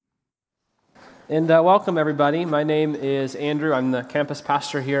And welcome, everybody. My name is Andrew. I'm the campus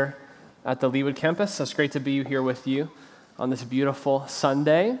pastor here at the Leawood campus. So it's great to be here with you on this beautiful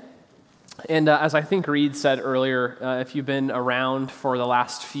Sunday. And as I think Reed said earlier, if you've been around for the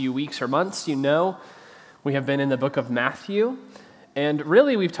last few weeks or months, you know we have been in the book of Matthew. And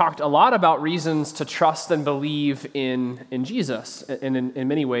really, we've talked a lot about reasons to trust and believe in Jesus. And in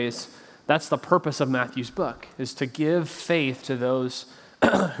many ways, that's the purpose of Matthew's book, is to give faith to those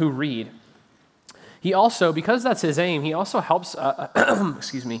who read. He also, because that's his aim, he also helps,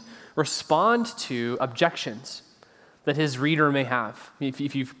 respond to objections that his reader may have.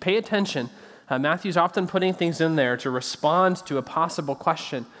 If you pay attention, Matthew's often putting things in there to respond to a possible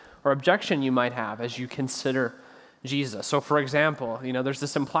question or objection you might have as you consider Jesus. So for example, there's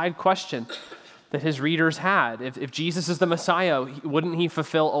this implied question that his readers had. If Jesus is the Messiah, wouldn't he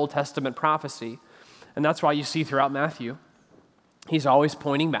fulfill Old Testament prophecy? And that's why you see throughout Matthew, he's always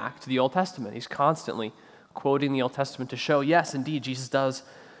pointing back to the Old Testament. He's constantly quoting the Old Testament to show, yes, indeed, Jesus does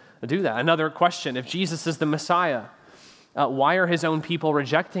do that. Another question, if Jesus is the Messiah, why are his own people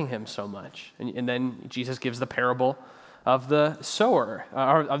rejecting him so much? And then Jesus gives the parable of the sower,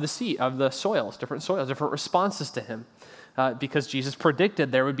 or of the seed, of the soils, different responses to him. Because Jesus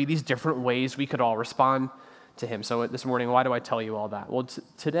predicted there would be these different ways we could all respond to him. So this morning, why do I tell you all that? Well,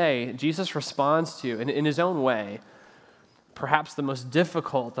 today, Jesus responds to, in his own way, perhaps the most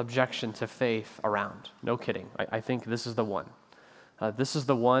difficult objection to faith around. No kidding. I think this is the one. This is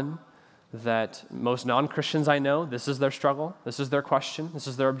the one that most non-Christians I know, this is their struggle, this is their question, this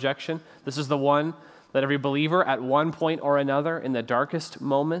is their objection. This is the one that every believer at one point or another in the darkest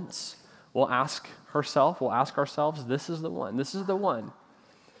moments will ask ourselves, this is the one.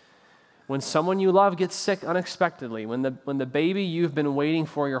 When someone you love gets sick unexpectedly, when the baby you've been waiting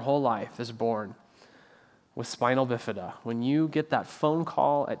for your whole life is born with spinal bifida, when you get that phone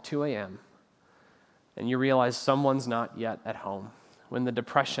call at 2 a.m. and you realize someone's not yet at home, when the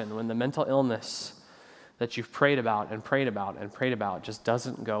depression, when the mental illness that you've prayed about just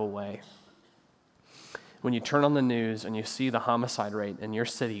doesn't go away, when you turn on the news and you see the homicide rate in your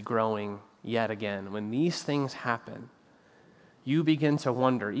city growing yet again, when these things happen, you begin to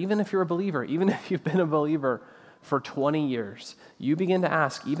wonder, even if you're a believer, even if you've been a believer for 20 years, you begin to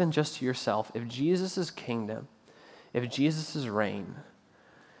ask, even just to yourself, if Jesus' kingdom, if Jesus' reign,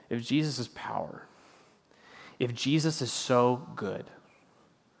 if Jesus' power, if Jesus is so good,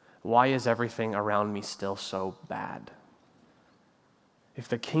 why is everything around me still so bad? If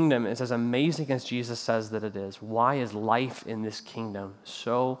the kingdom is as amazing as Jesus says that it is, why is life in this kingdom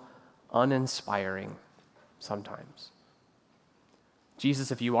so uninspiring sometimes? Jesus,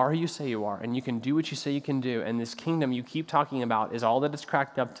 if you are who you say you are, and you can do what you say you can do, and this kingdom you keep talking about is all that it's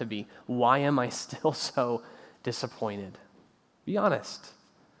cracked up to be, why am I still so disappointed? Be honest.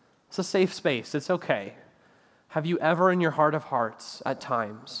 It's a safe space. It's okay. Have you ever in your heart of hearts, at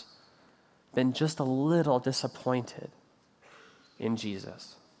times, been just a little disappointed in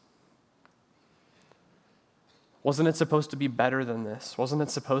Jesus? Wasn't it supposed to be better than this? Wasn't it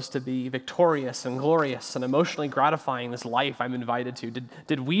supposed to be victorious and glorious and emotionally gratifying, this life I'm invited to?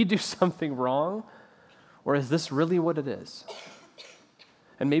 Did we do something wrong? Or is this really what it is?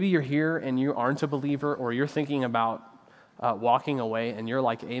 And maybe you're here and you aren't a believer, or you're thinking about walking away and you're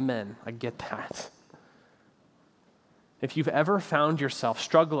like, amen, I get that. If you've ever found yourself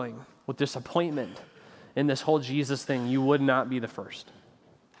struggling with disappointment in this whole Jesus thing, you would not be the first.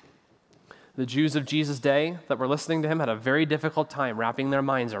 The Jews of Jesus' day that were listening to him had a very difficult time wrapping their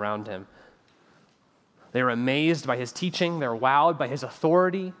minds around him. They were amazed by his teaching. They were wowed by his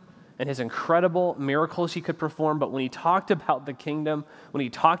authority and his incredible miracles he could perform. But when he talked about the kingdom, when he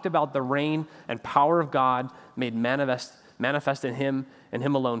talked about the reign and power of God made manifest in him and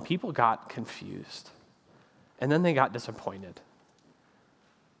him alone, people got confused. And then they got disappointed.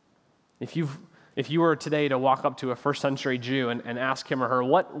 If you were today to walk up to a first century Jew and ask him or her,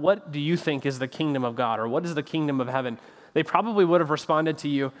 what do you think is the kingdom of God, or what is the kingdom of heaven? They probably would have responded to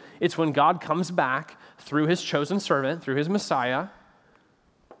you, it's when God comes back through his chosen servant, through his Messiah,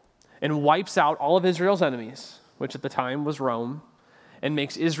 and wipes out all of Israel's enemies, which at the time was Rome, and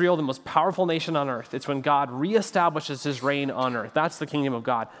makes Israel the most powerful nation on earth. It's when God reestablishes his reign on earth. That's the kingdom of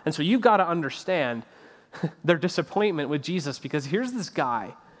God. And so you've got to understand their disappointment with Jesus, because here's this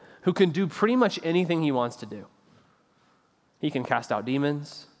guy who can do pretty much anything he wants to do. He can cast out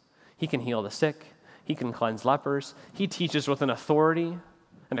demons. He can heal the sick. He can cleanse lepers. He teaches with an authority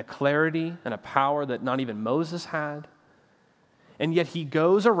and a clarity and a power that not even Moses had. And yet he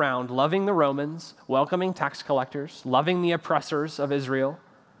goes around loving the Romans, welcoming tax collectors, loving the oppressors of Israel.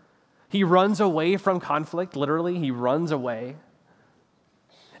 He runs away from conflict, literally, he runs away.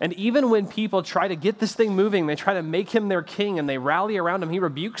 And even when people try to get this thing moving, they try to make him their king and they rally around him, he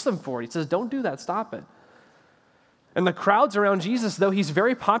rebukes them for it. He says, don't do that, stop it. And the crowds around Jesus, though he's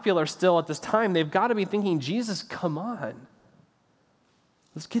very popular still at this time, they've got to be thinking, Jesus, come on.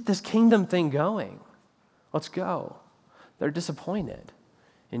 Let's get this kingdom thing going. Let's go. They're disappointed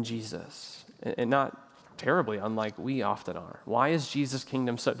in Jesus, and not terribly unlike we often are. Why is Jesus'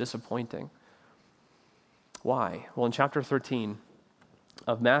 kingdom so disappointing? Why? Well, in chapter 13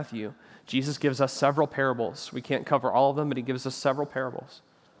 of Matthew, Jesus gives us several parables. We can't cover all of them, but he gives us several parables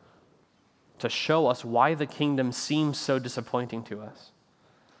to show us why the kingdom seems so disappointing to us.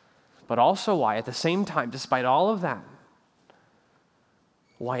 But also why, at the same time, despite all of that,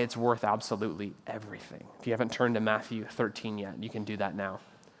 why it's worth absolutely everything. If you haven't turned to Matthew 13 yet, you can do that now.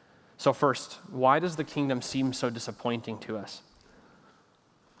 So first, why does the kingdom seem so disappointing to us?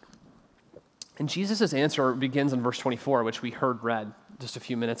 And Jesus' answer begins in verse 24, which we heard read just a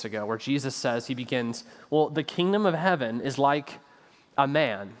few minutes ago, where Jesus says, he begins, well, the kingdom of heaven is like a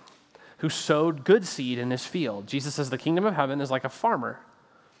man who sowed good seed in his field. Jesus says the kingdom of heaven is like a farmer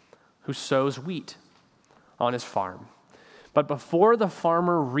who sows wheat on his farm. But before the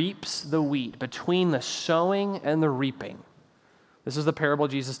farmer reaps the wheat, between the sowing and the reaping, this is the parable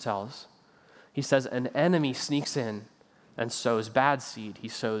Jesus tells. He says an enemy sneaks in and sows bad seed. He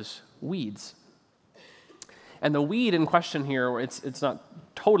sows weeds. And the weed in question here, it's not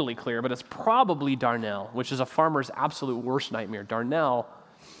totally clear, but it's probably darnel, which is a farmer's absolute worst nightmare. Darnel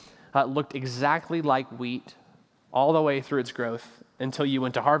looked exactly like wheat all the way through its growth until you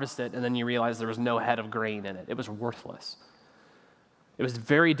went to harvest it, and then you realized there was no head of grain in it. It was worthless. It was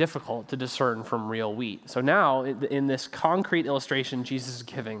very difficult to discern from real wheat. So now, in this concrete illustration Jesus is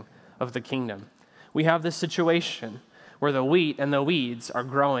giving of the kingdom, we have this situation where the wheat and the weeds are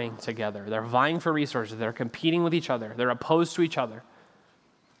growing together. They're vying for resources. They're competing with each other. They're opposed to each other.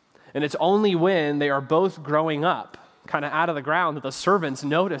 And it's only when they are both growing up, kind of out of the ground, that the servants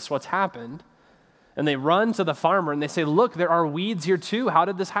notice what's happened. And they run to the farmer and they say, look, there are weeds here too. How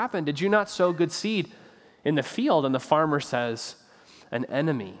did this happen? Did you not sow good seed in the field? And the farmer says, an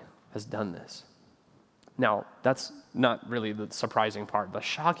enemy has done this. Now, that's not really the surprising part. The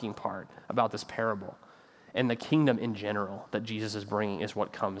shocking part about this parable and the kingdom in general that Jesus is bringing is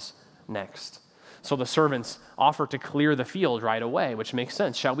what comes next. So the servants offer to clear the field right away, which makes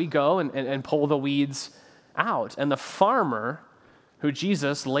sense. Shall we go and pull the weeds out? And the farmer, who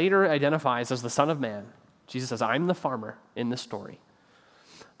Jesus later identifies as the Son of Man, Jesus says, I'm the farmer in this story.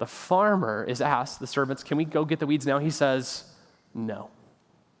 The farmer is asked, the servants, can we go get the weeds now? He says, no.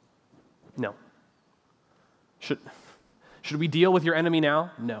 Should we deal with your enemy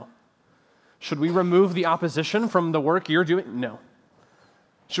now? No. Should we remove the opposition from the work you're doing? No.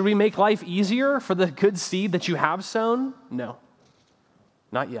 Should we make life easier for the good seed that you have sown? No.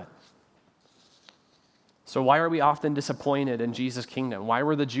 Not yet. So why are we often disappointed in Jesus' kingdom? Why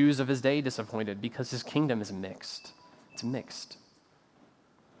were the Jews of his day disappointed? Because his kingdom is mixed. It's mixed.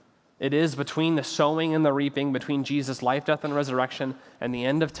 It is between the sowing and the reaping, between Jesus' life, death, and resurrection, and the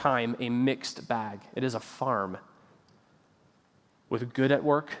end of time, a mixed bag. It is a farm with good at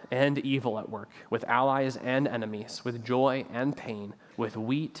work and evil at work, with allies and enemies, with joy and pain, with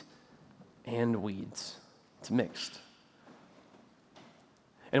wheat and weeds. It's mixed.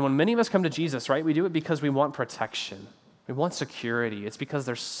 And when many of us come to Jesus, right, we do it because we want protection. We want security. It's because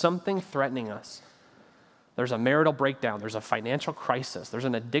there's something threatening us. There's a marital breakdown. There's a financial crisis. There's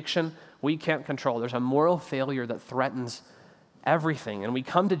an addiction we can't control. There's a moral failure that threatens everything. And we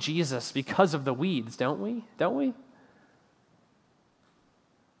come to Jesus because of the weeds, don't we? Don't we?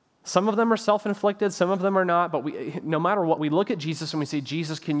 Some of them are self-inflicted. Some of them are not. But no matter what, we look at Jesus and we say,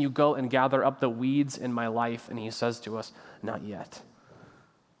 Jesus, can you go and gather up the weeds in my life? And he says to us, not yet.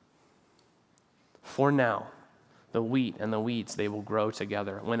 For now, the wheat and the weeds, they will grow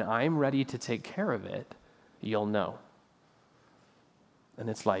together. When I'm ready to take care of it, you'll know. And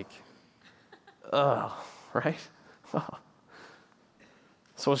it's like, right?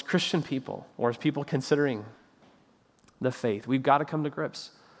 So as Christian people, or as people considering the faith, we've got to come to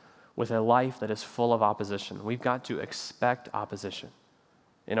grips with a life that is full of opposition. We've got to expect opposition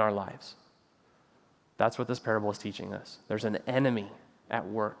in our lives. That's what this parable is teaching us. There's an enemy at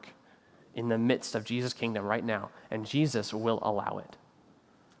work in the midst of Jesus' kingdom right now, and Jesus will allow it.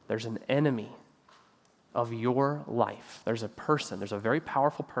 There's an enemy of your life. There's a person, there's a very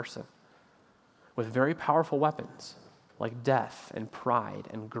powerful person with very powerful weapons like death and pride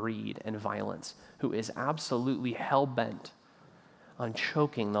and greed and violence who is absolutely hell-bent on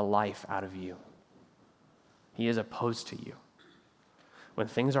choking the life out of you. He is opposed to you. When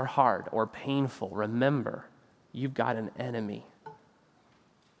things are hard or painful, remember, you've got an enemy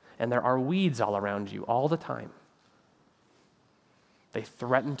and there are weeds all around you all the time. They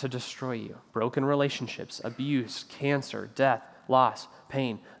threaten to destroy you. Broken relationships, abuse, cancer, death, loss,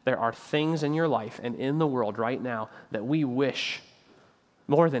 pain. There are things in your life and in the world right now that we wish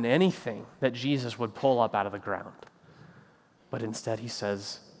more than anything that Jesus would pull up out of the ground. But instead he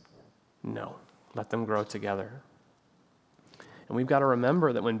says, no, let them grow together. And we've got to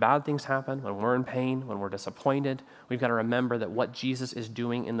remember that when bad things happen, when we're in pain, when we're disappointed, we've got to remember that what Jesus is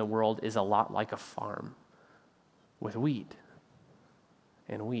doing in the world is a lot like a farm with wheat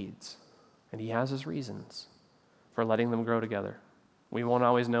and weeds. And he has his reasons for letting them grow together. We won't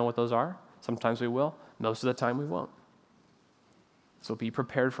always know what those are. Sometimes we will. Most of the time we won't. So be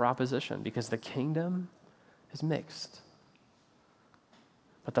prepared for opposition because the kingdom is mixed.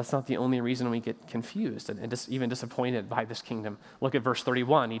 But that's not the only reason we get confused and even disappointed by this kingdom. Look at verse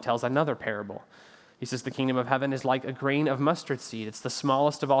 31. He tells another parable. He says, the kingdom of heaven is like a grain of mustard seed. It's the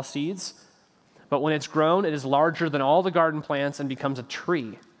smallest of all seeds, but when it's grown, it is larger than all the garden plants and becomes a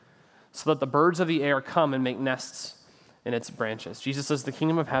tree, so that the birds of the air come and make nests in its branches. Jesus says the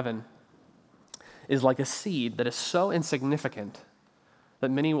kingdom of heaven is like a seed that is so insignificant that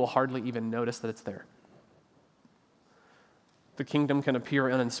many will hardly even notice that it's there. The kingdom can appear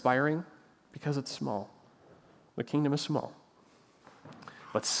uninspiring because it's small. The kingdom is small.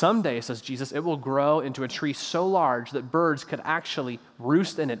 But someday, says Jesus, it will grow into a tree so large that birds could actually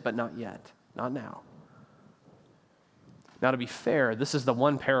roost in it, but not yet, not now. Now, to be fair, this is the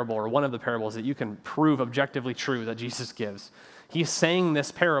one parable or one of the parables that you can prove objectively true that Jesus gives. He's saying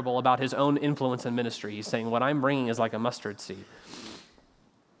this parable about his own influence and ministry. He's saying, what I'm bringing is like a mustard seed.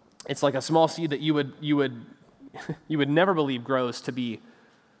 It's like a small seed that you would never believe grows to be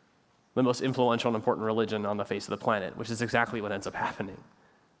the most influential and important religion on the face of the planet, which is exactly what ends up happening.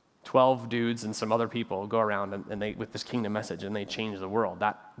 12 dudes and some other people go around and they with this kingdom message and they change the world.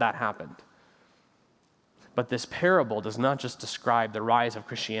 That happened. But this parable does not just describe the rise of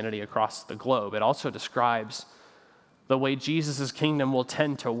Christianity across the globe. It also describes the way Jesus' kingdom will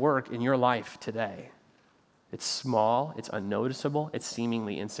tend to work in your life today. It's small, it's unnoticeable, it's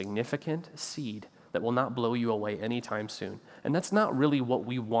seemingly insignificant seed that will not blow you away anytime soon. And that's not really what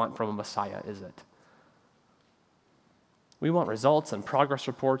we want from a Messiah, is it? We want results and progress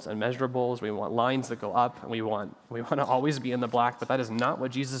reports and measurables. We want lines that go up. And we want to always be in the black, but that is not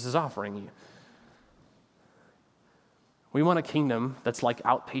what Jesus is offering you. We want a kingdom that's like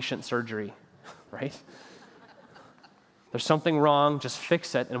outpatient surgery, right? There's something wrong, just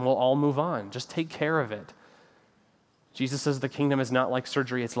fix it and we'll all move on. Just take care of it. Jesus says the kingdom is not like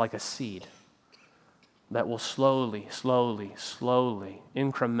surgery, it's like a seed that will slowly,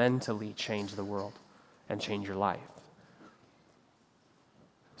 incrementally change the world and change your life.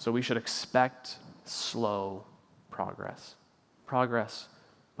 So we should expect slow progress. Progress,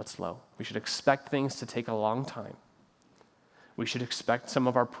 but slow. We should expect things to take a long time. We should expect some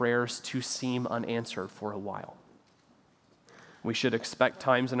of our prayers to seem unanswered for a while. We should expect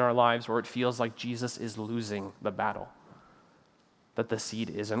times in our lives where it feels like Jesus is losing the battle, that the seed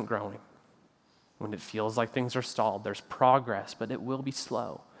isn't growing. When it feels like things are stalled, there's progress, but it will be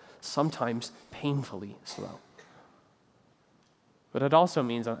slow, sometimes painfully slow. But it also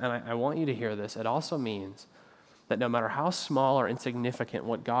means, and I want you to hear this, it also means that no matter how small or insignificant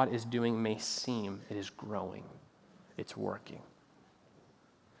what God is doing may seem, it is growing. It's working.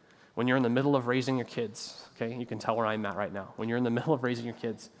 When you're in the middle of raising your kids, okay, you can tell where I'm at right now. When you're in the middle of raising your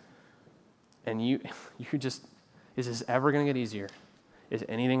kids, and you just, is this ever going to get easier? Is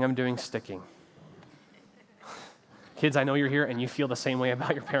anything I'm doing sticking? Kids, I know you're here and you feel the same way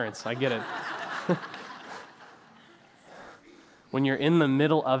about your parents. I get it. When you're in the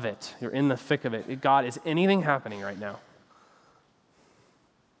middle of it, you're in the thick of it, God, is anything happening right now?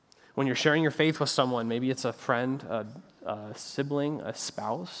 When you're sharing your faith with someone, maybe it's a friend, a sibling, a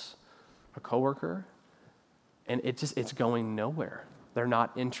spouse, a coworker, and it's going nowhere. They're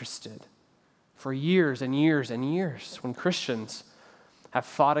not interested. For years and years and years, when Christians have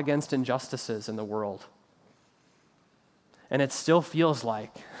fought against injustices in the world, and it still feels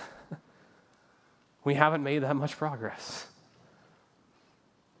like we haven't made that much progress.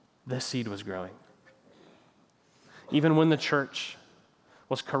 This seed was growing. Even when the church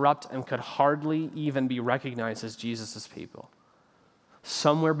was corrupt and could hardly even be recognized as Jesus' people,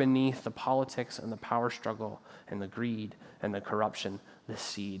 somewhere beneath the politics and the power struggle and the greed and the corruption, the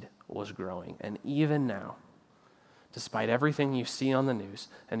seed was growing. And even now, despite everything you see on the news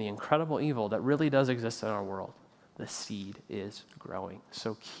and the incredible evil that really does exist in our world, the seed is growing.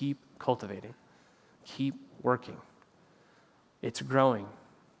 So keep cultivating. Keep working. It's growing,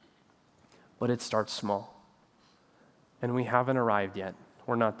 but it starts small. And we haven't arrived yet.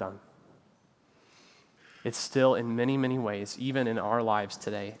 we're not done. It's still, in many, many ways, even in our lives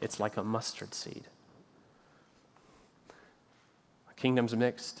today, it's like a mustard seed. The kingdom's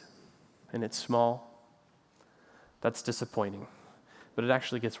mixed, and it's small. That's disappointing. But it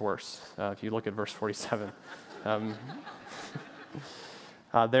actually gets worse. If you look at verse 47.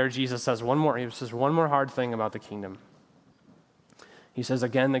 There Jesus says one more hard thing about the kingdom. He says,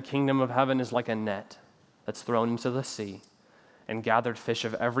 again, the kingdom of heaven is like a net that's thrown into the sea and gathered fish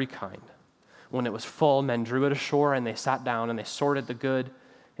of every kind. When it was full, men drew it ashore, and they sat down, and they sorted the good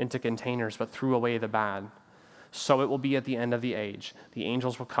into containers, but threw away the bad. So it will be at the end of the age. The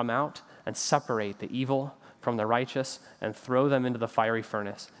angels will come out and separate the evil from the righteous and throw them into the fiery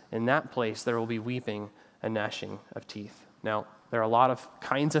furnace. In that place there will be weeping and gnashing of teeth. Now, there are a lot of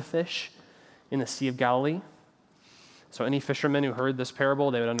kinds of fish in the Sea of Galilee. So any fishermen who heard this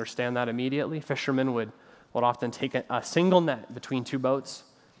parable, they would understand that immediately. Fishermen would often take a single net between two boats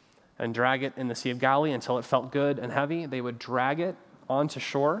and drag it in the Sea of Galilee until it felt good and heavy. They would drag it onto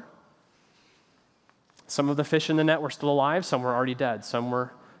shore. Some of the fish in the net were still alive. Some were already dead. Some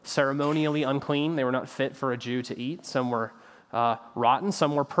were ceremonially unclean. They were not fit for a Jew to eat. Some were rotten.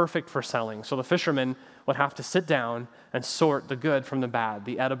 Some were perfect for selling. So the fishermen would have to sit down and sort the good from the bad,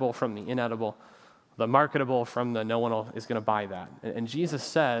 the edible from the inedible, the marketable from the no one is going to buy that. And Jesus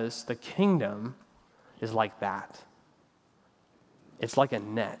says the kingdom is like that. It's like a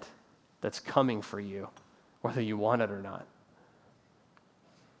net that's coming for you, whether you want it or not.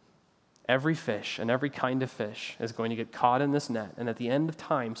 Every fish and every kind of fish is going to get caught in this net, and at the end of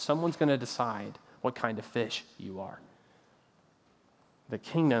time, someone's going to decide what kind of fish you are. The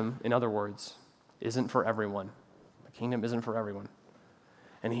kingdom, in other words, isn't for everyone. The kingdom isn't for everyone.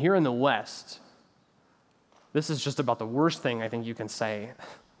 And here in the West, this is just about the worst thing I think you can say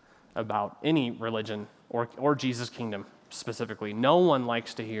about any religion or Jesus' kingdom specifically. No one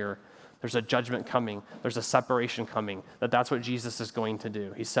likes to hear there's a judgment coming, there's a separation coming, that's what Jesus is going to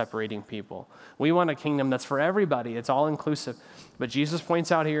do. He's separating people. We want a kingdom that's for everybody. It's all inclusive. But Jesus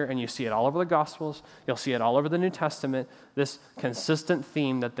points out here, and you see it all over the Gospels, you'll see it all over the New Testament, this consistent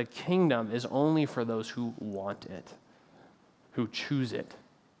theme that the kingdom is only for those who want it, who choose it.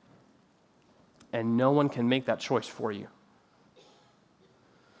 And no one can make that choice for you.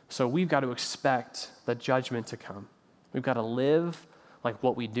 So we've got to expect the judgment to come. We've got to live like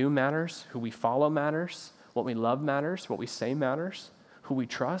what we do matters, who we follow matters, what we love matters, what we say matters, who we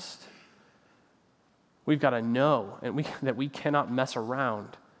trust. We've got to know that we cannot mess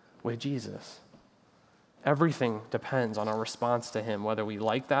around with Jesus. Everything depends on our response to him, whether we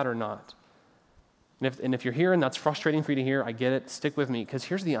like that or not. And if you're here and that's frustrating for you to hear, I get it. Stick with me, because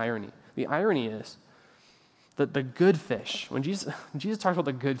here's the irony. The irony is that the good fish, when Jesus talks about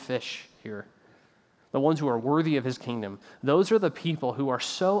the good fish here, the ones who are worthy of his kingdom, those are the people who are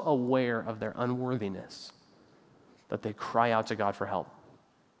so aware of their unworthiness that they cry out to God for help.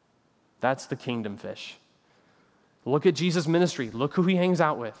 That's the kingdom fish. Look at Jesus' ministry. Look who he hangs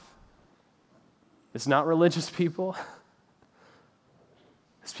out with. It's not religious people.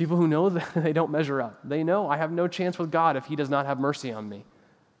 It's people who know that they don't measure up. They know I have no chance with God if he does not have mercy on me.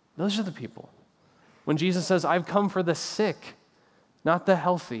 Those are the people. When Jesus says, I've come for the sick, not the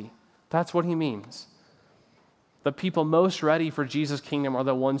healthy, that's what he means. The people most ready for Jesus' kingdom are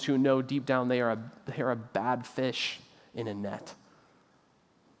the ones who know deep down they are a bad fish in a net.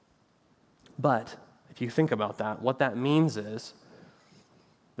 But if you think about that, what that means is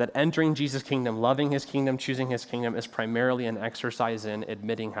that entering Jesus' kingdom, loving his kingdom, choosing his kingdom is primarily an exercise in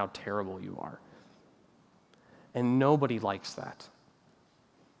admitting how terrible you are. And nobody likes that.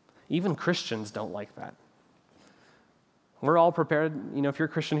 Even Christians don't like that. We're all prepared, if you're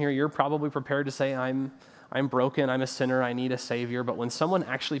a Christian here, you're probably prepared to say, I'm broken, I'm a sinner, I need a savior. But when someone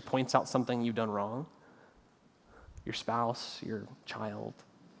actually points out something you've done wrong, your spouse, your child,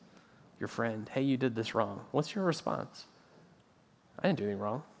 your friend, hey, you did this wrong, what's your response? I didn't do anything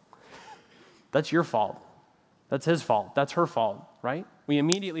wrong. That's your fault. That's his fault. That's her fault, right? We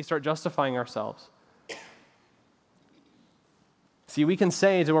immediately start justifying ourselves. See, we can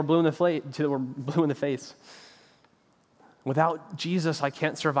say till we're blue in the face, without Jesus, I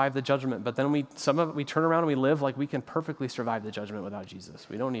can't survive the judgment. But then we turn around and we live like we can perfectly survive the judgment without Jesus.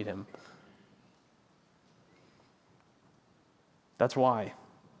 We don't need him. That's why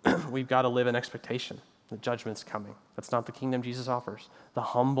we've got to live in expectation. The judgment's coming. That's not the kingdom Jesus offers. The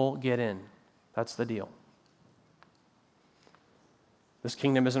humble get in. That's the deal. This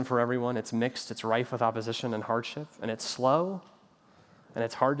kingdom isn't for everyone. It's mixed. It's rife with opposition and hardship. And it's slow. And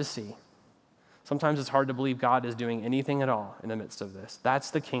it's hard to see. Sometimes it's hard to believe God is doing anything at all in the midst of this.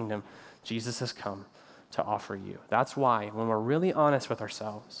 That's the kingdom Jesus has come to offer you. That's why, when we're really honest with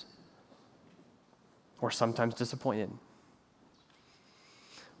ourselves, we're sometimes disappointed.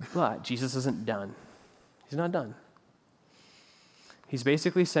 But Jesus isn't done. He's not done. He's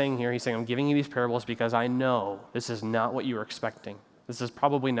basically saying here, he's saying, I'm giving you these parables because I know this is not what you were expecting. This is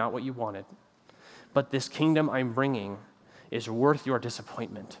probably not what you wanted. But this kingdom I'm bringing is worth your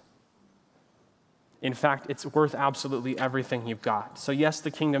disappointment. In fact, it's worth absolutely everything you've got. So yes,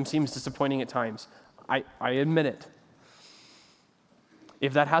 the kingdom seems disappointing at times. I admit it.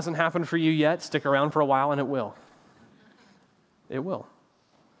 If that hasn't happened for you yet, stick around for a while and it will. It will.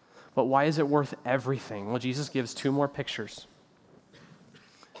 But why is it worth everything? Well, Jesus gives two more pictures.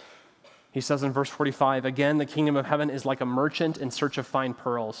 He says in verse 45, again, the kingdom of heaven is like a merchant in search of fine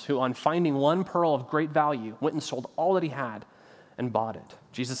pearls, who on finding one pearl of great value went and sold all that he had and bought it.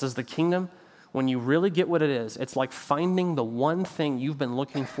 Jesus says the kingdom, when you really get what it is, it's like finding the one thing you've been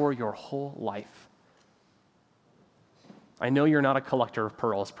looking for your whole life. I know you're not a collector of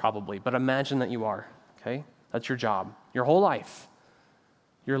pearls, probably, but imagine that you are, okay? That's your job. Your whole life,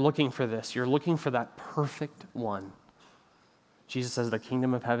 you're looking for this. You're looking for that perfect one. Jesus says the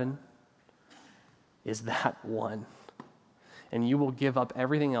kingdom of heaven is that one. And you will give up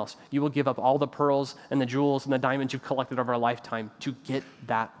everything else. You will give up all the pearls and the jewels and the diamonds you've collected over a lifetime to get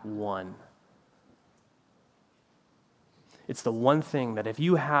that one. It's the one thing that if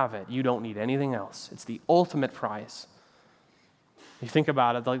you have it, you don't need anything else. It's the ultimate prize. You think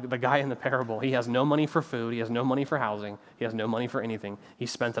about it, like the guy in the parable, he has no money for food, he has no money for housing, he has no money for anything. He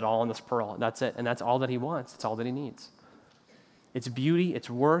spent it all on this pearl. That's it, and that's all that he wants. It's all that he needs. It's beauty, it's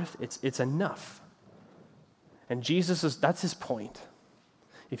worth, it's enough. And that's his point.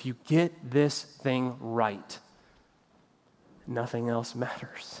 If you get this thing right, nothing else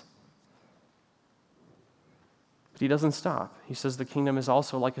matters. But he doesn't stop. He says the kingdom is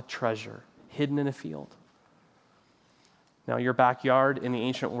also like a treasure hidden in a field. Now, your backyard in the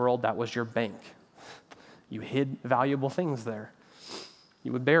ancient world, that was your bank. You hid valuable things there.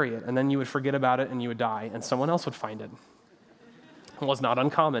 You would bury it, and then you would forget about it, and you would die, and someone else would find it. It was not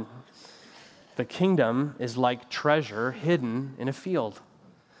uncommon. The kingdom is like treasure hidden in a field.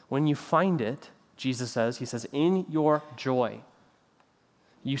 When you find it, Jesus says, he says, in your joy,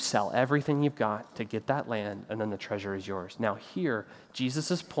 you sell everything you've got to get that land, and then the treasure is yours. Now here,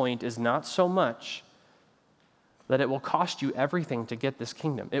 Jesus' point is not so much that it will cost you everything to get this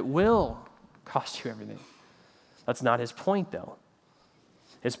kingdom. It will cost you everything. That's not his point, though.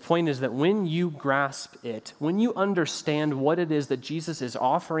 His point is that when you grasp it, when you understand what it is that Jesus is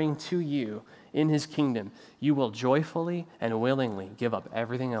offering to you in his kingdom, you will joyfully and willingly give up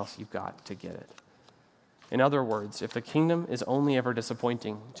everything else you've got to get it. In other words, if the kingdom is only ever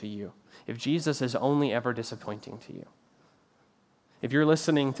disappointing to you, if Jesus is only ever disappointing to you, if you're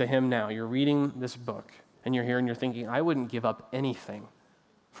listening to him now, you're reading this book, and you're here and you're thinking, I wouldn't give up anything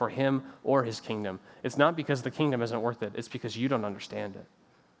for him or his kingdom. It's not because the kingdom isn't worth it. It's because you don't understand it.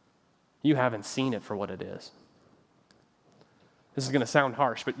 You haven't seen it for what it is. This is going to sound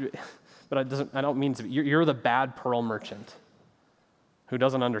harsh, but I don't mean to. You're the bad pearl merchant who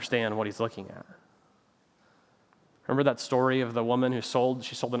doesn't understand what he's looking at. Remember that story of the woman who sold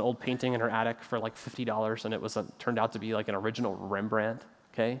an old painting in her attic for like $50, and it turned out to be like an original Rembrandt,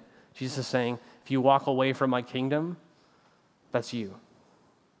 okay? Jesus is saying, if you walk away from my kingdom, that's you.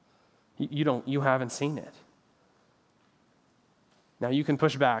 You haven't seen it. Now you can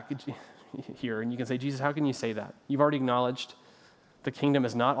push back here and you can say, Jesus, how can you say that? You've already acknowledged the kingdom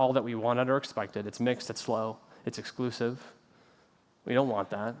is not all that we wanted or expected. It's mixed, it's slow, it's exclusive. We don't want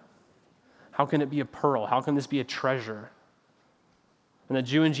that. How can it be a pearl? How can this be a treasure? And the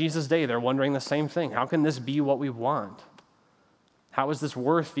Jew in Jesus' day, they're wondering the same thing. How can this be what we want? How is this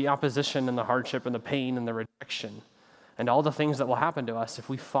worth the opposition and the hardship and the pain and the rejection and all the things that will happen to us if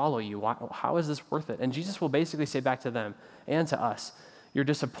we follow you? How is this worth it? And Jesus will basically say back to them and to us, you're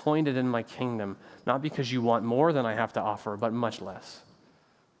disappointed in my kingdom, not because you want more than I have to offer, but much less.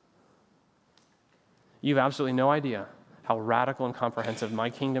 You have absolutely no idea how radical and comprehensive my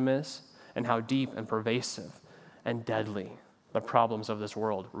kingdom is and how deep and pervasive and deadly the problems of this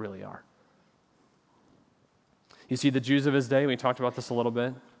world really are. You see, the Jews of his day, we talked about this a little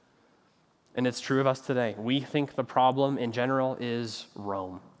bit, and it's true of us today. We think the problem in general is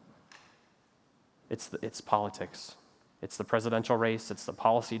Rome. It's politics. It's the presidential race. It's the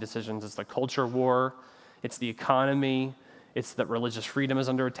policy decisions. It's the culture war. It's the economy. It's that religious freedom is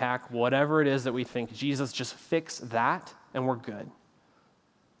under attack. Whatever it is that we think, Jesus, just fix that and we're good.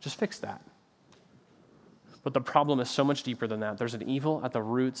 Just fix that. But the problem is so much deeper than that. There's an evil at the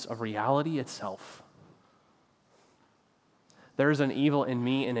roots of reality itself. There's an evil in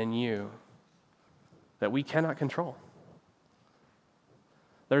me and in you that we cannot control.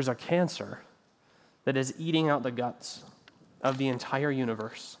 There's a cancer that is eating out the guts of the entire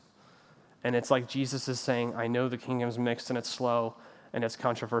universe. And it's like Jesus is saying, I know the kingdom's mixed and it's slow and it's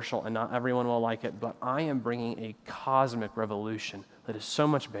controversial and not everyone will like it, but I am bringing a cosmic revolution that is so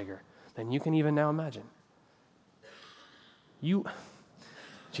much bigger than you can even now imagine.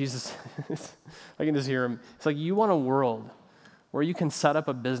 Jesus, I can just hear him. It's like, you want a world where you can set up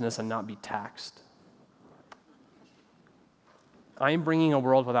a business and not be taxed. I'm bringing a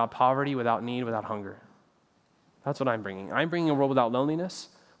world without poverty, without need, without hunger. That's what I'm bringing. I'm bringing a world without loneliness,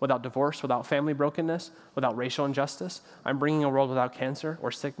 without divorce, without family brokenness, without racial injustice. I'm bringing a world without cancer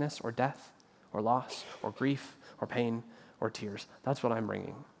or sickness or death or loss or grief or pain or tears. That's what I'm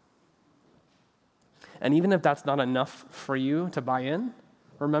bringing. And even if that's not enough for you to buy in,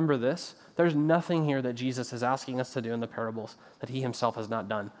 remember this. There's nothing here that Jesus is asking us to do in the parables that he himself has not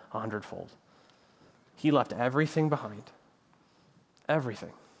done 100-fold. He left everything behind.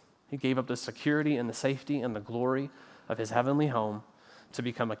 Everything. He gave up the security and the safety and the glory of his heavenly home to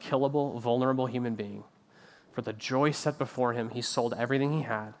become a killable, vulnerable human being. For the joy set before him, he sold everything he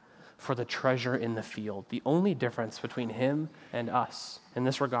had for the treasure in the field. The only difference between him and us in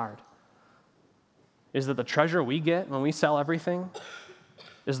this regard is that the treasure we get when we sell everything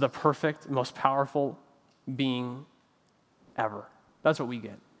is the perfect, most powerful being ever. That's what we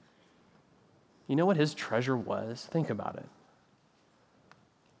get. You know what his treasure was? Think about it.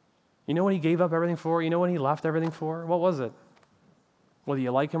 You know what he gave up everything for? You know what he left everything for? What was it? Whether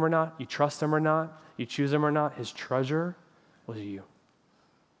you like him or not, you trust him or not, you choose him or not, his treasure was you.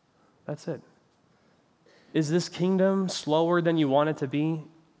 That's it. Is this kingdom slower than you want it to be?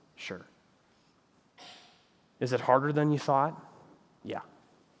 Sure. Is it harder than you thought? Yeah.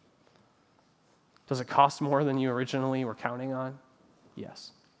 Does it cost more than you originally were counting on?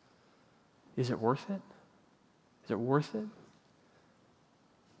 Yes. Is it worth it? Is it worth it?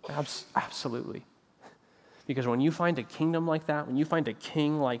 Absolutely. Because when you find a kingdom like that, when you find a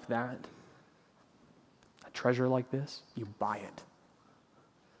king like that, a treasure like this, you buy it.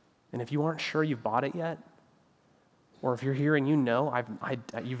 And if you aren't sure you've bought it yet, or if you're here and you know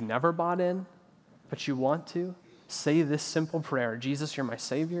you've never bought in, but you want to, say this simple prayer: Jesus, you're my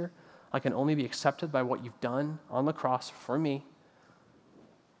Savior. I can only be accepted by what you've done on the cross for me.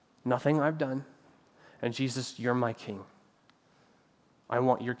 Nothing I've done. And Jesus, you're my King. I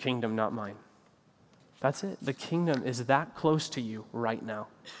want your kingdom, not mine. That's it. The kingdom is that close to you right now.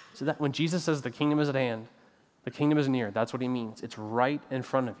 So that when Jesus says the kingdom is at hand, the kingdom is near, that's what he means. It's right in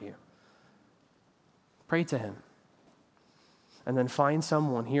front of you. Pray to him. And then find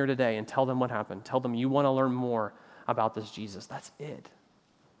someone here today and tell them what happened. Tell them you want to learn more about this Jesus. That's it.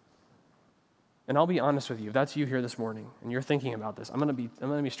 And I'll be honest with you, if that's you here this morning and you're thinking about this, I'm going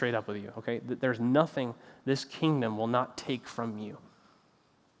to be straight up with you, okay? There's nothing this kingdom will not take from you.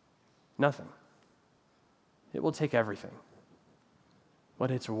 Nothing. It will take everything. But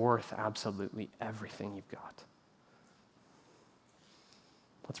it's worth absolutely everything you've got.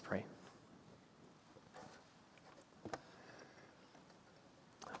 Let's pray.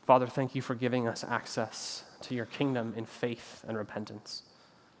 Father, thank you for giving us access to your kingdom in faith and repentance.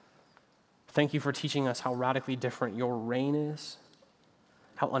 Thank you for teaching us how radically different your reign is,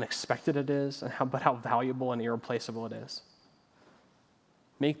 how unexpected it is, and how valuable and irreplaceable it is.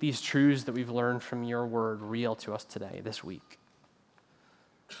 Make these truths that we've learned from your word real to us today, this week.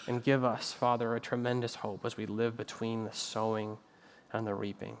 And give us, Father, a tremendous hope as we live between the sowing and the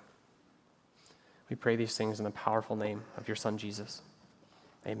reaping. We pray these things in the powerful name of your Son, Jesus.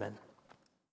 Amen.